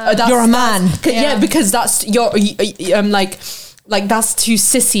because you're a man. Because that's like that's too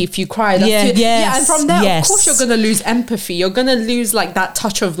sissy if you cry. And from there, of course, you're gonna lose empathy. You're gonna lose like that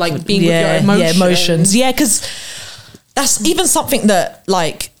touch of like being with your emotions. Yeah, because that's even something that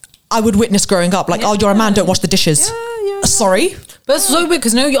like I would witness growing up. Like, you're a man, don't wash the dishes. Sorry. But it's so weird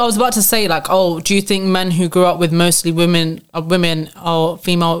because I was about to say like, do you think men who grew up with mostly women or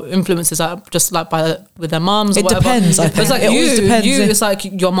female influences are just like with their moms? It depends. I think it's like it always depends. It's like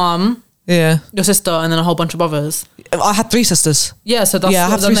your mom, your sister, and then a whole bunch of brothers. I had 3 sisters. Yeah, so that's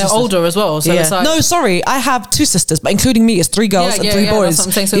then they're older as well. So it's like, no, sorry, I have 2 sisters, but including me, it's 3 girls and 3 boys. That's what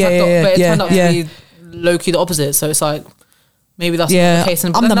I'm saying. So but it turned out to be low key the opposite. So it's like. Maybe that's not the case.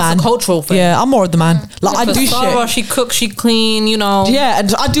 And I'm the man. That's a cultural thing. Yeah, I'm more of the man. Like I do Sara, she cooks, she clean, Yeah,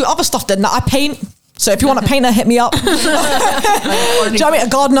 and I do other stuff then. I paint. So if you want a painter, hit me up. Do you know what I mean? A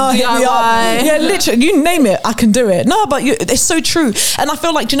gardener, hit me up. Yeah, literally, you name it, I can do it. No, but it's so true. And I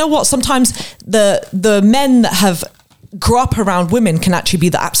feel like, do you know what? Sometimes the men that have grew up around women can actually be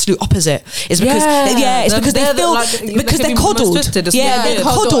the absolute opposite. It's because it's because they feel because they're coddled. They're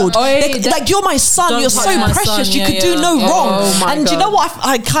coddled. Like, you're my son. You're so precious. You could do no wrong. And do you know what?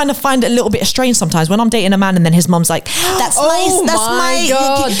 I kind of find it a little bit strange sometimes when I'm dating a man and then his mum's like, "That's my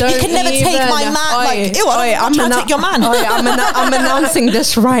God, you can never take my man." Like, ew, I'm trying to take your man. I'm announcing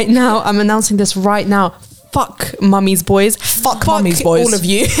this right now. Fuck mummies boys. Fuck mummies boys. All of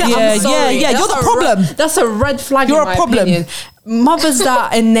you. Yeah. You're the problem. That's a red flag. You're in my a problem. Opinion. Mothers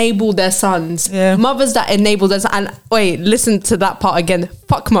that enable their sons. Yeah. Mothers that enable their sons. And wait, listen to that part again.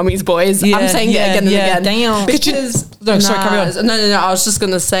 Fuck mummies boys. I'm saying it again and again. Damn. Sorry, carry on. No. I was just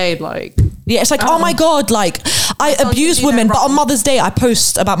gonna say like. Yeah, it's like, oh my God, like I abuse women, but on Mother's Day I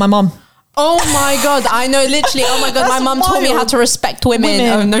post about my mum. Oh my God, I know, literally. Oh my God, my mum taught me how to respect women.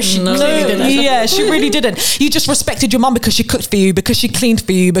 Oh no, she clearly didn't. Yeah, she really didn't. You just respected your mum because she cooked for you, because she cleaned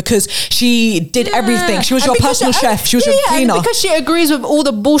for you, because she did everything. She was your personal chef. She was your cleaner. And because she agrees with all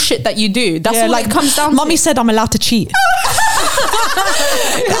the bullshit that you do. That's all it comes down to. Mummy said I'm allowed to cheat.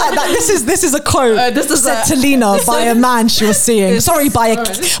 This is a quote said to Lina by a man she was seeing. Sorry, by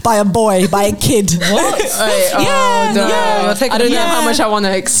a boy, by a kid. What? I don't know how much I want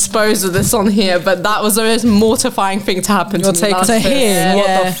to expose with this on here, but that was the most mortifying thing to happen to me. What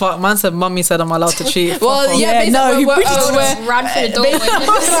the fuck? Man said, "Mummy said I'm allowed to cheat." Well, he ran for the door.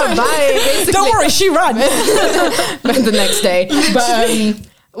 Don't worry, she ran the next day. But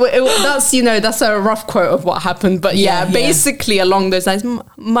that's a rough quote of what happened, but basically along those lines.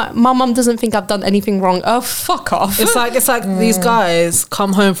 My mum doesn't think I've done anything wrong. Oh, fuck off! It's like these guys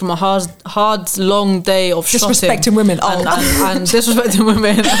come home from a hard long day of disrespecting women, and disrespecting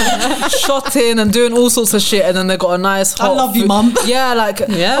women, shotting and doing all sorts of shit, and then they got a nice. I love you, mum. Yeah,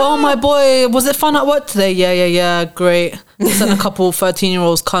 oh my boy, was it fun at work today? Yeah, great. Sent a couple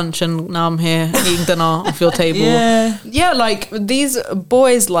 13-year-olds cunch, and now I'm here eating dinner off your table. Yeah, like these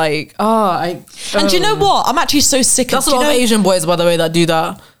boys, like, and do you know what? I'm actually so sick. That's a lot of Asian boys, by the way, that do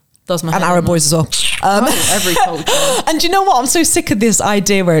that. does my and head Arab in. boys as well. Every culture. And do you know what? I'm so sick of this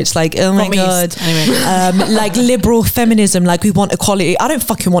idea where it's like, oh my From God, East, anyway. like liberal feminism, like we want equality. I don't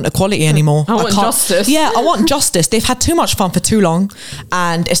fucking want equality anymore. I want can't- justice. Yeah, I want justice. They've had too much fun for too long,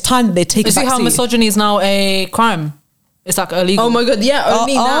 and it's time that they take You a see back how seat. misogyny is now a crime? It's like illegal. Oh my God, yeah,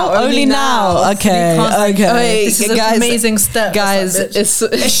 only now. Only now. Okay, okay. This is an amazing step. Guys, it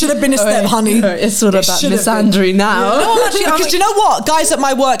should have been a step, honey. It's sort of about misandry now. No, actually, Because do you know what? Guys at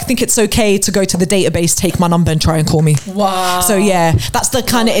my work think it's okay to go to the database, take my number and try and call me. Wow. So yeah, that's the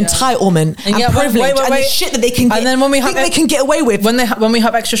kind of entitlement and yeah, privilege and the shit that they can get, And then when we think have they can get away with. when we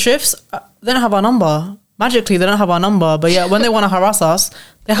have extra shifts, they don't have our number. Magically, they don't have our number. But yeah, when they want to harass us,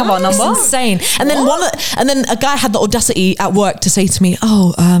 they have our It's number. insane. And then then a guy had the audacity at work to say to me,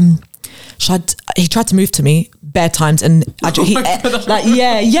 "Oh, he tried to move to me bare times, and he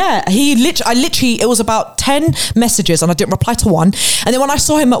literally it was about 10 messages, and I didn't reply to one. And then when I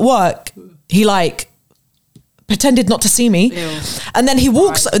saw him at work, he like pretended not to see me. Ew. And then he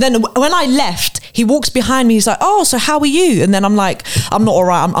walks, then when I left, he walks behind me, he's like, oh, so how are you? And then I'm like, I'm not all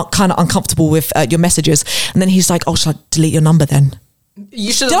right, I'm kind of uncomfortable with your messages. And then he's like, oh, should I delete your number then?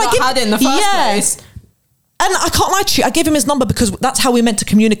 You should have not had it in the first place. And I can't lie to you, I gave him his number because that's how we meant to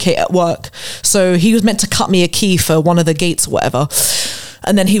communicate at work. So he was meant to cut me a key for one of the gates or whatever.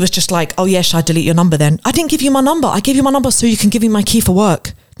 And then he was just like, oh yeah, should I delete your number then? I didn't give you my number. I gave you my number so you can give me my key for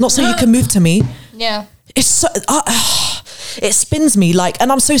work. Not so you can move to me. Yeah. It's so, it spins me like,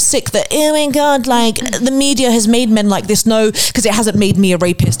 and I'm so sick that, oh my God, like the media has made men like this. No, because it hasn't made me a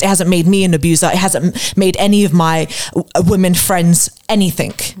rapist. It hasn't made me an abuser. It hasn't made any of my women friends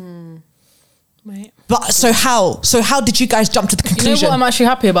anything. Right. But so how did you guys jump to the conclusion? You know what I'm actually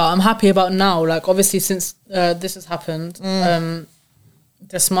happy about? I'm happy about now. Like obviously since this has happened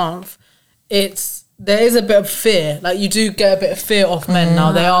this month, there is a bit of fear. Like you do get a bit of fear off men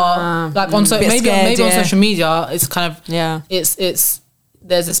now. They are like on maybe on social media. It's kind of It's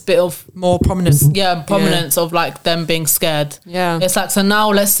there's this bit of more prominence. Prominence of like them being scared. Yeah. It's like, so now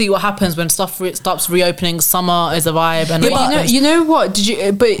let's see what happens when stuff stops reopening. Summer is a vibe. And You know what? Did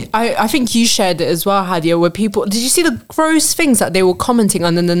you? But I think you shared it as well, Hadiyah. Where people, did you see the gross things that they were commenting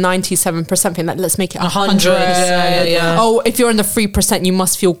on in the 97% thing? Like, let's make it 100. Yeah. Oh, if you're in the 3%, you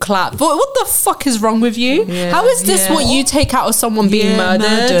must feel clapped. But what the fuck is wrong with you? Yeah. How is this what you take out of someone being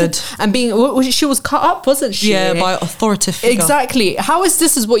murdered and being? She was cut up, wasn't she? Yeah, by authoritative figure. Exactly. How is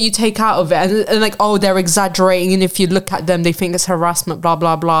this is what you take out of it, and like, oh, they're exaggerating, and if you look at them, they think it's harassment, blah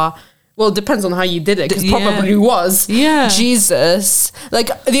blah blah. Well, it depends on how you did it, because probably was. Yeah. Jesus.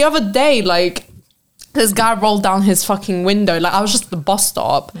 Like the other day, like this guy rolled down his fucking window. Like I was just at the bus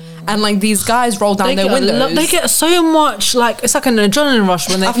stop, and like these guys roll down their windows. They get so much, like it's like an adrenaline rush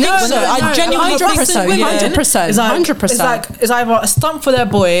when they. I genuinely think so. 100%. It's either a stunt for their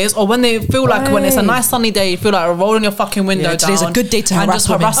boys, or when they feel like when it's a nice sunny day, you feel like rolling your fucking window down. Today's a good day to harass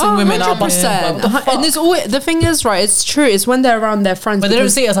women. Harassing women. 100%. And there's always, the thing is, right? It's true. It's when they're around their friends. But they don't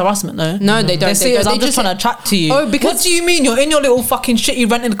see it as harassment, though. No, they don't. They see it as I'm just trying to attract to you. Oh, because what do you mean? You're in your little fucking shit you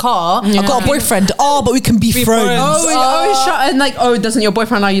rented car. I've got a boyfriend. Oh, but we can be friends. And like, doesn't your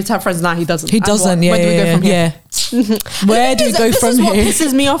boyfriend allow you to have friends? Now he doesn't. He doesn't. Where do we go from here? Where do we go from here? This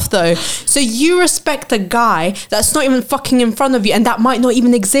is what pisses me off, though. So you respect a guy that's not even fucking in front of you, and that might not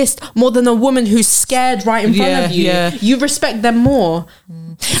even exist, more than a woman who's scared right in front of you. Yeah. You respect them more.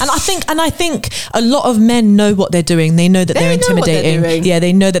 And I think a lot of men know what they're doing. They know that they're intimidating. Yeah,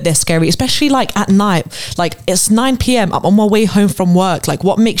 they know that they're scary, especially like at night. Like it's 9 p.m. I'm on my way home from work. Like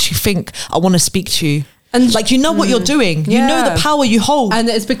what makes you think I want to speak to you? And like, you know what you're doing. You know the power you hold. And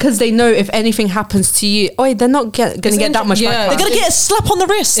it's because they know if anything happens to you, they're not going to get that much back. They're going to get a slap on the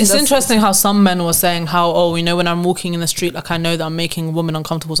wrist. It's interesting how some men were saying how, when I'm walking in the street, like I know that I'm making a woman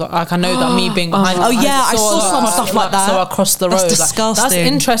uncomfortable. So like I know that me being behind. I saw some stuff like that. So across the road. That's disgusting. That's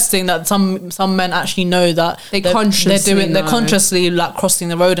interesting that some men actually know that they're consciously like crossing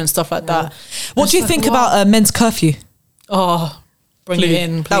the road and stuff like that. What do you think about men's curfew? Bring it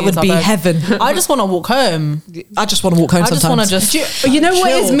in, please. That would be heaven. I just want to walk home. I just want to walk home sometimes. You know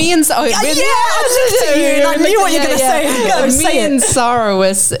what is me and Sara? I knew what you were going to say. Me and Sara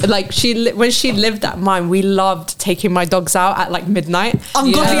was like, when she lived at mine, we loved taking my dogs out at like midnight.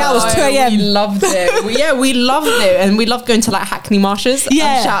 Ungodly hours, 2 a.m. We loved it. We loved it. And we loved going to like Hackney Marshes.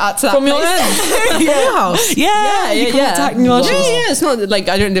 Yeah. Shout out to that from your house. Yeah. You come to Hackney Marshes. Yeah. It's not like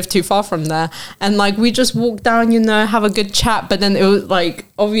I don't live too far from there. And like we just walk down, have a good chat. But then it was like,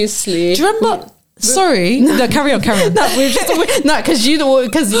 obviously. Do you remember? Sorry. No, carry on. Because you'd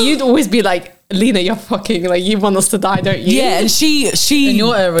always be like, Lina, you're fucking like, you want us to die, don't you? Yeah, and she in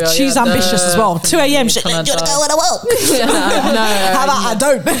your area, she's ambitious as well. 2 a.m. She's like, you wanna go when I will. How about I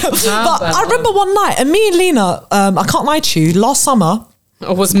don't? But I remember one night, and me and Lina, I can't lie to you, last summer.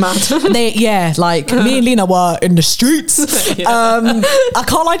 I was mad. Me and Lina were in the streets. I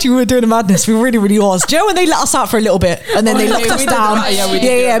can't lie to you, we were doing a madness. We really, really was. Do you know when they let us out for a little bit and then they locked us down?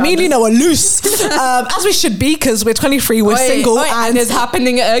 Me and Lina were loose. As we should be, because we're 23, we're single. And it's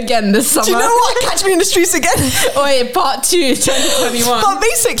happening again this summer. Do you know what? Catch me in the streets again. Part 2, 2021. But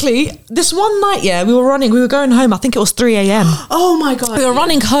basically, this one night, we were going home. I think it was 3 a.m. Oh my God. We were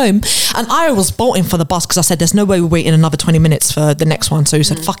running home and I was bolting for the bus because I said, there's no way we're waiting another 20 minutes for the next one. So he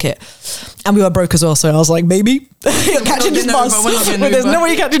said, fuck it. And we were broke as well. So I was like, maybe you're catching this bus. But there's no way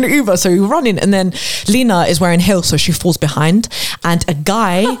you're catching an Uber. So we were running. And then Lina is wearing heels. So she falls behind. And a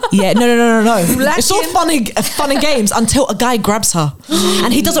guy, no. It's all fun and games until a guy grabs her.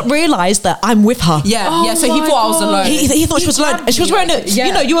 And he doesn't realise that I'm with her. So he thought I was alone. He thought she was alone. And she was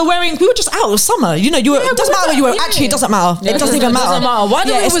wearing we were just out of summer. It doesn't matter where you were. Actually, it doesn't matter. It doesn't even matter. Why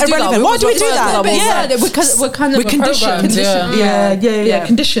do we it's irrelevant. Why do we do that? Because we're kind of conditioned.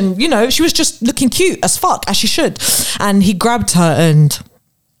 Conditioned. She was just looking cute as fuck, as she should. And he grabbed her and...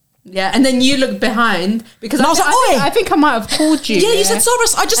 Yeah, and then you looked behind because I think I might have called you. Yeah, you said Sara.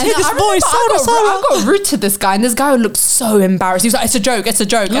 I just heard this voice. Sara. I got rude to this guy, and this guy looked so embarrassed. He was like, "It's a joke, it's a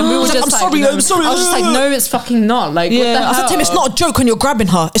joke," and we were just I'm sorry. I was just like, "No, it's fucking not." Like, what the hell? I said to him, "It's not a joke when you're grabbing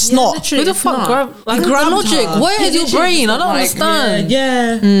her. It's not." Who the fuck grabbed? Like, the logic. Where is your brain? I don't understand.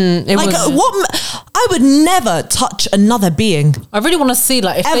 What? I would never touch another being. I really want to see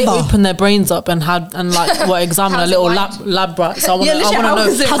if they open their brains up and examine a little lab rat. So I want to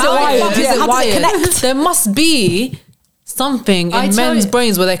know. How does it connect? There must be something in men's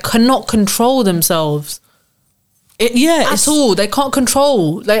brains where they cannot control themselves. It's all they can't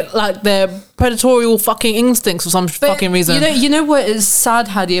control. Like their predatory fucking instincts for some fucking reason. You know what is sad,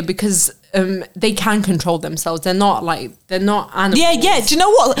 Hadiyah, because they can control themselves. They're not animals. Yeah. Do you know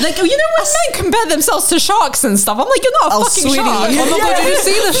what? Like, when men compare themselves to sharks and stuff, I'm like, you're not a fucking shark. Oh my God, did you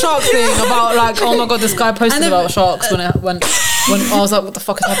see the shark thing about oh my God, this guy posted about sharks when I was like, what the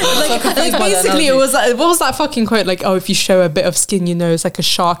fuck is happening? Basically, it was like, what was that fucking quote? Like, if you show a bit of skin, it's like a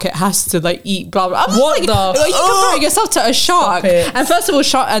shark. It has to eat blah blah. What the? You compare yourself to a shark. And first of all,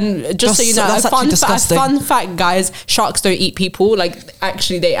 and just so you know, fun fact, guys, sharks don't eat people. Like,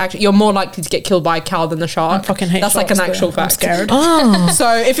 actually, you're more likely to get killed by a cow than a shark. I fucking hate That's sharks, like an actual fact. I'm scared.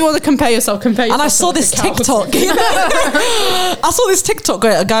 So if you want to compare yourself. And I saw this TikTok. I saw this TikTok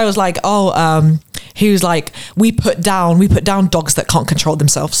where a guy was like, he was like, we put down dogs that can't control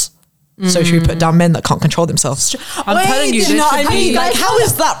themselves. So should we put down men that can't control themselves? I'm telling you, you know what I mean? Like, how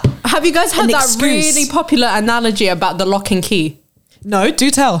is that? Have you guys heard that really popular analogy about the lock and key? No, do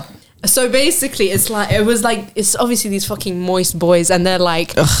tell. So basically, it's obviously these fucking moist boys, and they're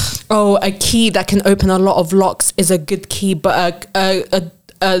like, a key that can open a lot of locks is a good key, but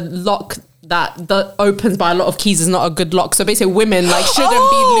a lock that opens by a lot of keys is not a good lock. So basically, women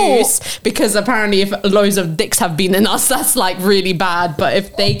shouldn't be loose because apparently, if loads of dicks have been in us, that's really bad. But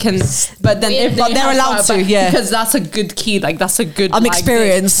if they can, but they're allowed to, because that's a good key. That's a good. I'm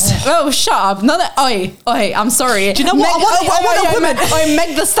experienced. Shut up! Oi! I'm sorry. Do you know what? I want a woman.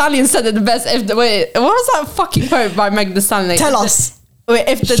 Meg Thee Stallion said it the best. What was that fucking quote by Meg Thee Stallion? Tell us.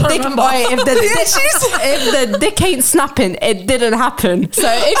 If the dick ain't snapping, it didn't happen. So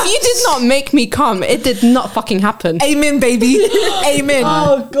if you did not make me come, it did not fucking happen. Amen, baby. Amen.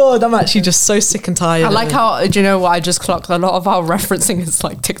 Oh God, I'm actually just so sick and tired. I like how, do you know what I just clocked? A lot of our referencing is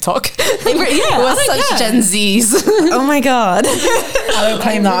TikTok. We're such Gen Zs. Oh my God. I don't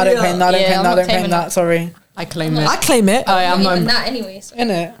claim that. I don't claim that. Sorry. I claim it. I'm not that anyways.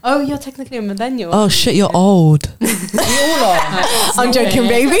 Innit? Oh, you're technically a millennial. Oh shit, you're old. You all are. I'm joking,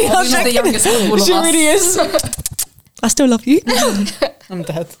 baby. I'm joking. The youngest of all of she us. really is. I still love you. I'm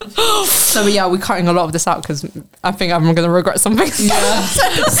dead. So we're cutting a lot of this out because I think I'm going to regret something. Yeah.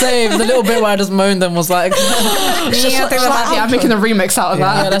 Same. The little bit where I just moaned and was like, I'm making a remix out of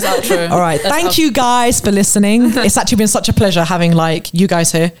that. Yeah, that's outro. All right. Thank you guys for listening. It's actually been such a pleasure having you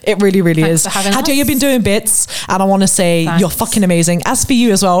guys here. It really, really is. Hadiyah, you've been doing bits and I want to say you're fucking amazing. As for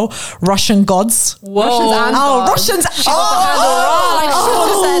you as well, Russianandgods. Russians. Like Sean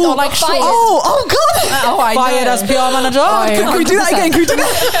said, or like Sean. Oh God. Fired as PR PR manager. Can we do that again? Can we do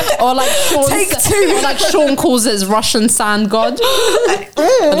that? Or like Sean, Take two. Or like Sean calls it Russian sand god.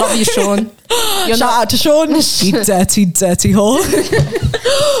 I love you, Sean. Shout out to Sean, you dirty, dirty whore.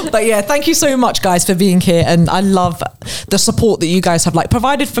 But yeah, thank you so much, guys, for being here, and I love the support that you guys have like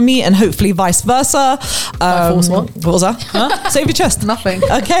provided for me, and hopefully vice versa. What was that? Huh? Save your chest. Nothing.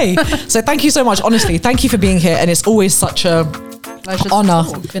 Okay, so thank you so much. Honestly, thank you for being here, and it's always such a honor.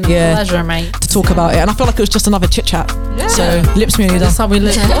 It's been a pleasure, mate, to talk about it, and I feel like it was just another chit chat. Yeah. So lips me when you're done. That's how we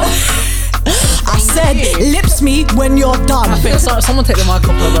live. I said lips me when you're done. I think someone take the mic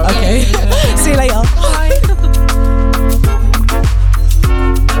off. Okay. See you later. Bye.